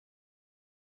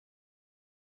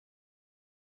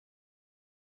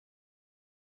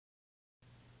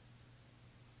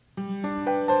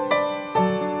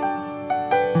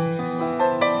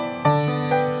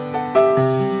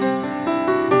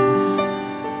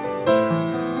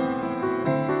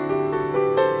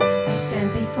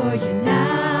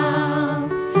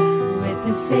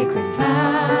sacred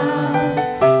vow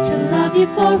to love you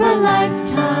for a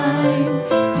lifetime,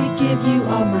 to give you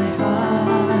all my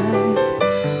heart.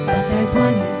 But there's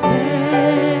one who's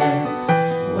there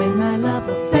when my love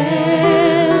will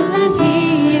fail, and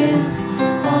he is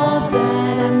all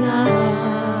that I'm not.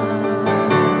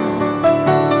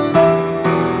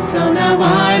 So now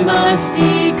I must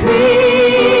decrease,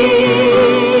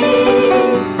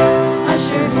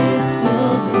 usher his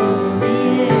full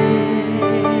glory in.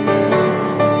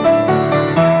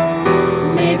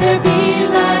 May there be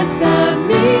less of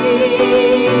me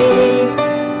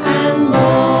and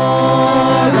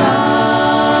more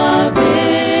of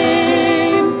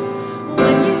him.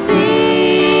 When you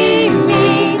see me,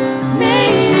 may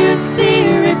you see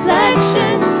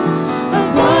reflections of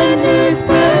one whose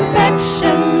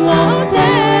perfection won't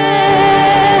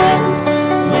end.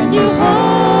 When you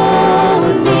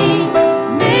hold me,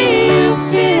 may you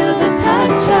feel the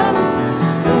touch of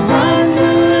the one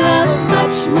who loves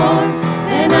much more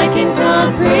than I can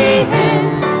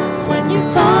comprehend. When you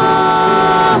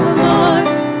fall more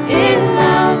in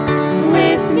love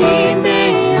with me, may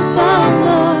you fall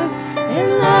more in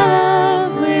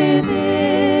love with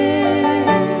him.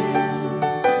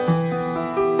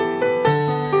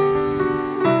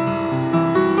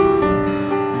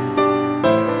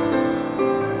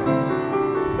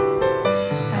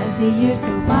 As the years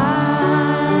go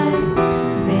by,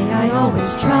 may I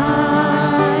always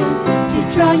try to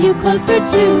draw you closer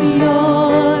to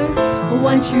your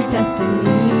one true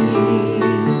destiny.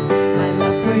 My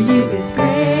love for you is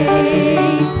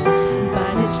great,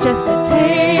 but it's just a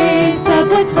taste of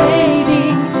what's waiting.